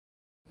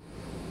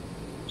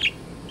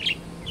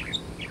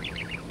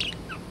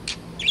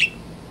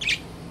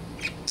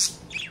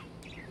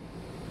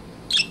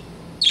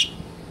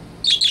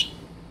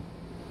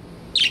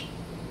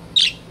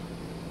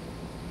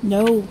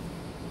No.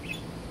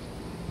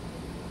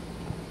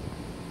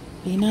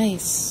 Be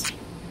nice.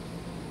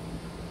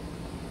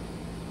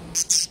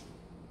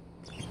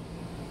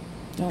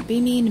 Don't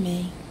be mean to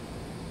me.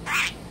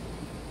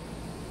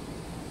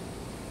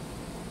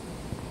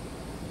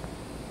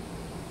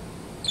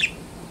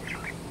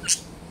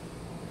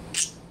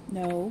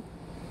 No.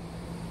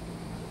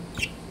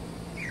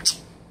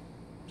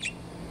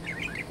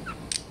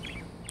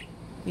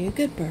 Be a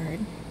good bird.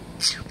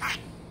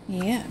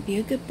 Yeah, be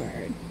a good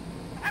bird.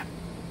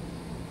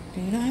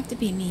 You don't have to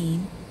be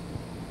mean.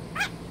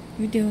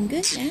 You're doing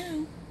good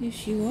now.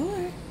 Yes, you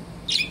are.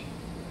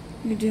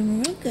 You're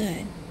doing real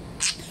good.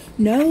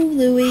 No,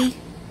 Louie.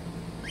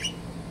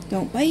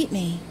 Don't bite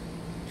me.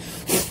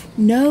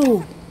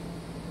 No.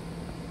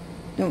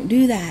 Don't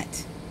do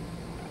that.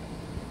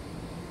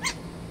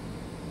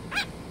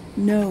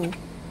 No.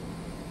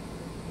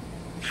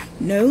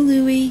 No,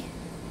 Louie.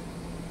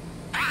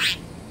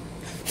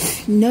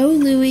 No,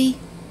 Louie.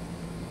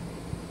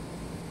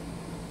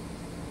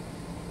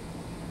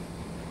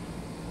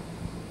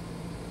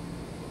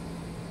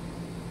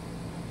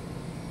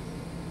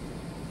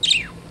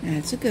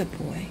 That's a good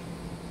boy.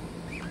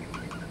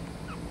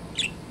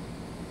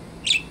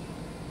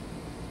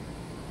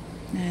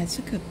 That's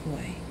a good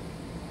boy.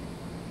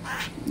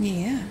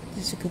 Yeah,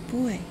 that's a good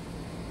boy.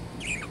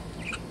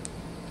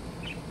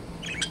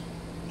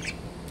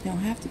 Don't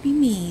have to be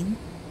mean.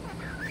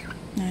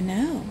 I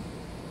know.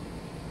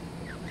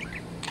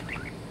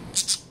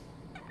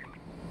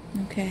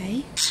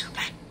 Okay.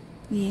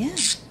 Yeah.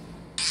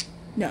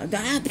 No,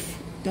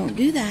 don't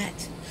do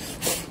that.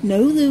 No,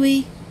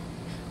 Louie.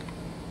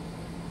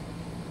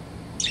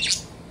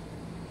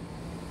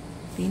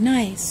 Be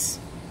nice.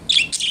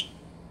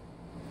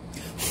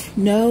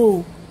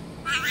 No.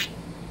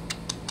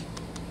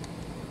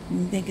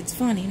 You think it's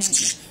funny,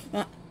 don't you?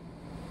 Well,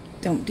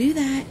 don't do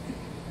that.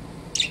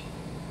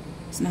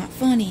 It's not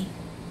funny.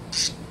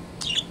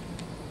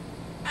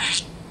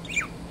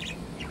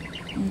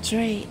 That's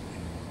right.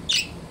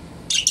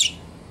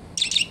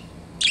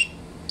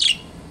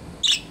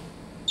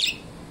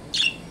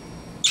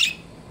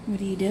 What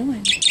are you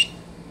doing?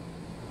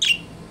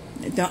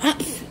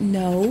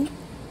 No.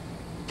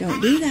 Don't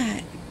do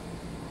that.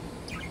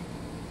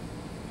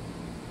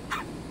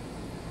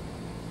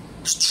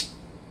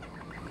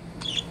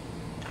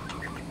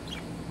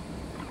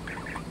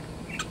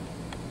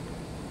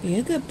 Be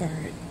a good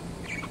bird.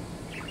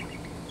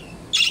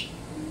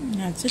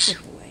 That's a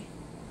good boy.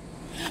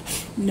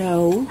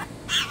 No.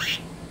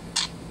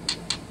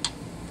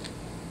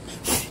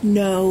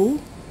 No.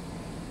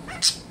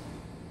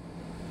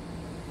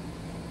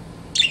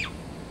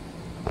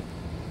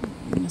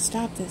 I'm gonna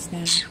stop this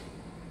now.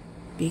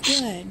 Be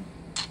good.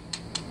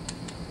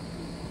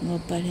 Little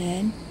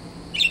butthead.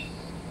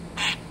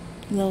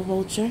 Little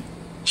vulture.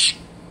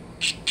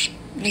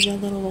 There's a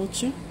little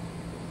vulture.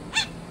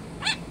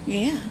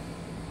 Yeah.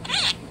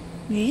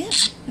 Yeah,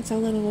 that's our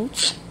little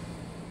vulture.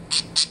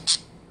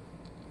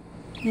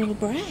 Little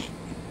brat.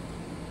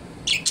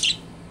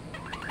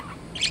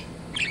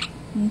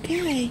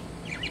 Okay.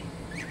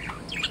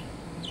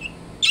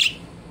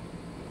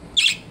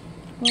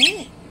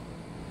 What?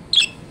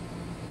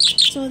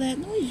 So that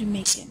noise you're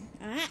making.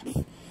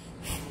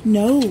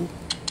 No.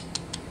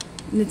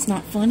 It's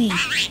not funny.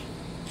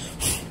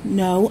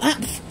 No.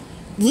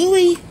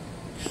 Louie.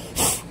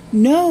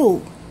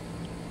 No.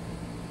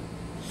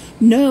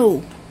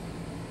 No.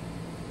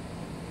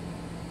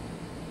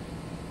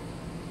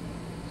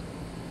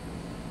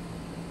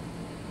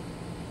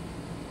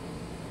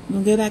 You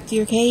wanna go back to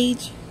your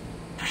cage?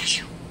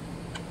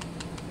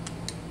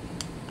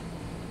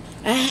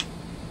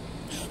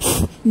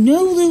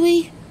 No,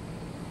 Louie.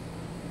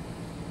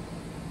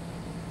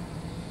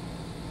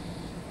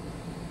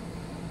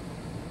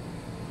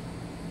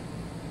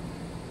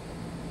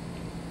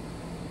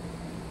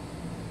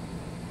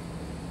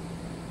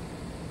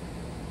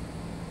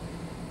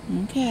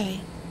 Okay.